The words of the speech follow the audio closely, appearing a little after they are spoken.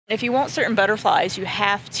If you want certain butterflies, you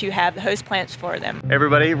have to have the host plants for them. Hey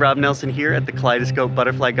everybody, Rob Nelson here at the Kaleidoscope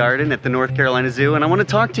Butterfly Garden at the North Carolina Zoo, and I want to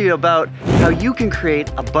talk to you about how you can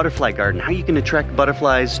create a butterfly garden, how you can attract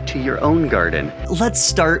butterflies to your own garden. Let's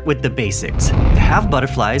start with the basics. To have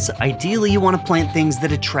butterflies, ideally you want to plant things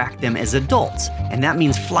that attract them as adults, and that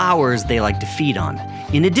means flowers they like to feed on.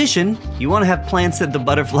 In addition, you want to have plants that the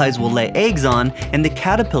butterflies will lay eggs on and the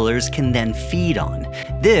caterpillars can then feed on.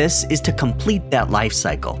 This is to complete that life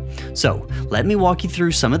cycle. So, let me walk you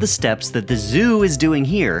through some of the steps that the zoo is doing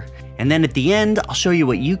here, and then at the end, I'll show you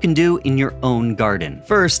what you can do in your own garden.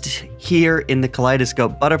 First, here in the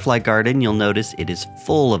Kaleidoscope Butterfly Garden, you'll notice it is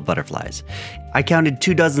full of butterflies. I counted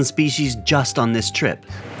 24 species just on this trip.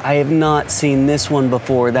 I have not seen this one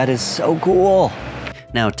before. That is so cool.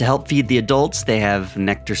 Now, to help feed the adults, they have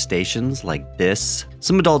nectar stations like this.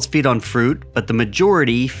 Some adults feed on fruit, but the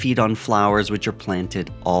majority feed on flowers which are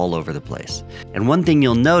planted all over the place. And one thing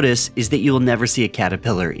you'll notice is that you will never see a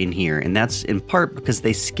caterpillar in here, and that's in part because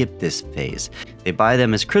they skip this phase. They buy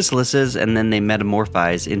them as chrysalises and then they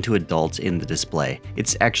metamorphize into adults in the display.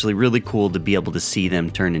 It's actually really cool to be able to see them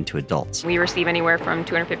turn into adults. We receive anywhere from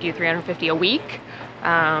 250 to 350 a week.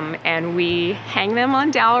 And we hang them on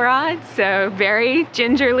dowel rods, so very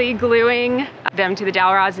gingerly gluing them to the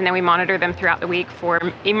dowel rods, and then we monitor them throughout the week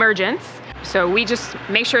for emergence. So we just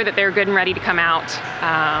make sure that they're good and ready to come out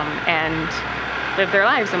and live their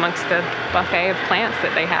lives amongst the buffet of plants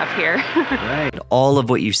that they have here. Right. All of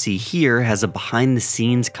what you see here has a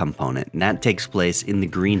behind-the-scenes component, and that takes place in the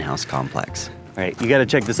greenhouse complex. All right, you gotta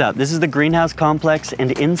check this out. This is the greenhouse complex,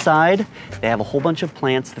 and inside, they have a whole bunch of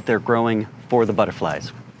plants that they're growing for the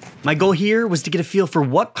butterflies. My goal here was to get a feel for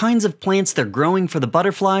what kinds of plants they're growing for the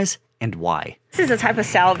butterflies and why. This is a type of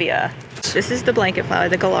salvia. This is the blanket flower,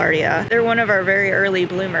 the gaillardia. They're one of our very early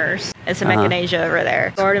bloomers. It's a echinacea over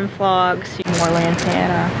there. Garden phlox, more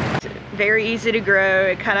lantana. It's very easy to grow.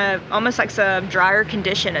 It kind of almost likes a drier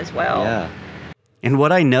condition as well. Yeah. And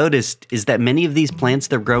what I noticed is that many of these plants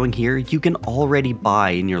they're growing here, you can already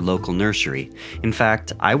buy in your local nursery. In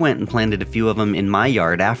fact, I went and planted a few of them in my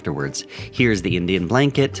yard afterwards. Here's the Indian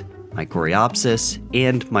blanket, my coreopsis,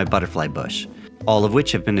 and my butterfly bush, all of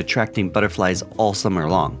which have been attracting butterflies all summer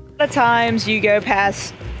long. A lot of times you go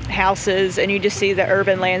past houses and you just see the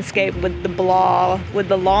urban landscape with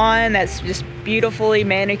the lawn that's just beautifully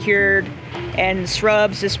manicured and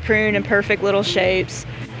shrubs just pruned in perfect little shapes.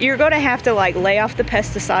 You're going to have to lay off the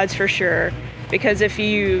pesticides for sure, because if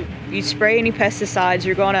you spray any pesticides,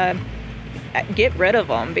 you're going to get rid of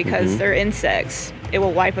them because they're insects. It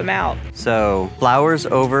will wipe them out. So flowers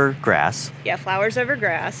over grass. Yeah, flowers over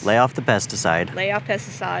grass. Lay off the pesticide. Lay off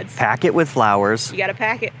pesticides. Pack it with flowers. You got to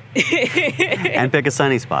pack it. And pick a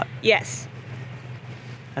sunny spot. Yes.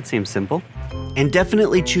 That seems simple. And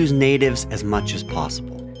definitely choose natives as much as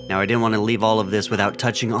possible. Now, I didn't want to leave all of this without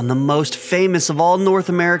touching on the most famous of all North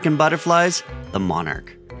American butterflies, the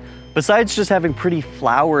monarch. Besides just having pretty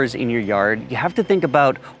flowers in your yard, you have to think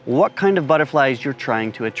about what kind of butterflies you're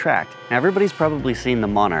trying to attract. Now, everybody's probably seen the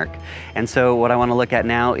monarch, and so what I want to look at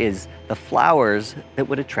now is the flowers that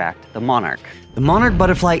would attract the monarch. The monarch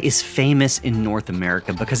butterfly is famous in North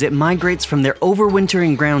America because it migrates from their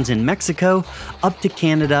overwintering grounds in Mexico up to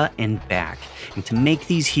Canada and back. And to make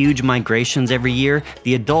these huge migrations every year,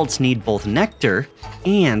 the adults need both nectar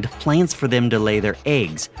and plants for them to lay their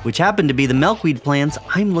eggs, which happen to be the milkweed plants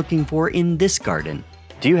I'm looking for in this garden.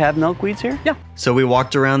 Do you have milkweeds here? Yeah. So we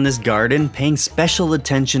walked around this garden, paying special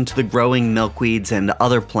attention to the growing milkweeds and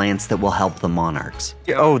other plants that will help the monarchs.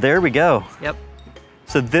 Oh, there we go. Yep.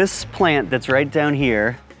 So this plant that's right down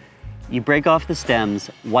here, you break off the stems,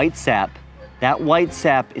 white sap. That white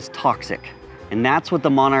sap is toxic. And that's what the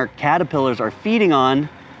monarch caterpillars are feeding on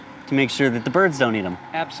to make sure that the birds don't eat them.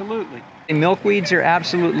 Absolutely. And milkweeds are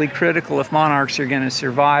absolutely critical if monarchs are going to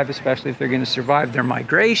survive, especially if they're going to survive their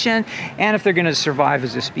migration and if they're going to survive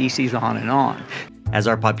as a species on and on. As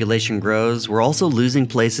our population grows, we're also losing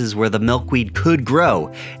places where the milkweed could grow.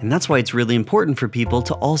 And that's why it's really important for people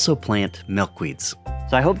to also plant milkweeds.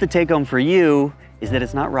 So I hope the take home for you is that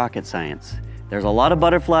it's not rocket science. There's a lot of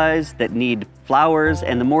butterflies that need flowers,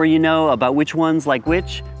 and the more you know about which ones like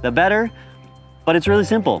which, the better. But it's really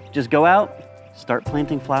simple. Just go out, start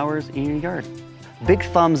planting flowers in your yard. Big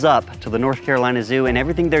thumbs up to the North Carolina Zoo and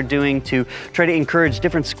everything they're doing to try to encourage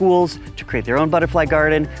different schools to create their own butterfly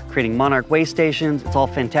garden, creating monarch way stations. It's all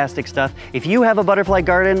fantastic stuff. If you have a butterfly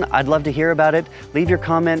garden, I'd love to hear about it. Leave your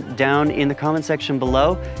comment down in the comment section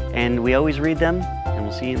below, and we always read them, and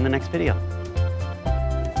we'll see you in the next video.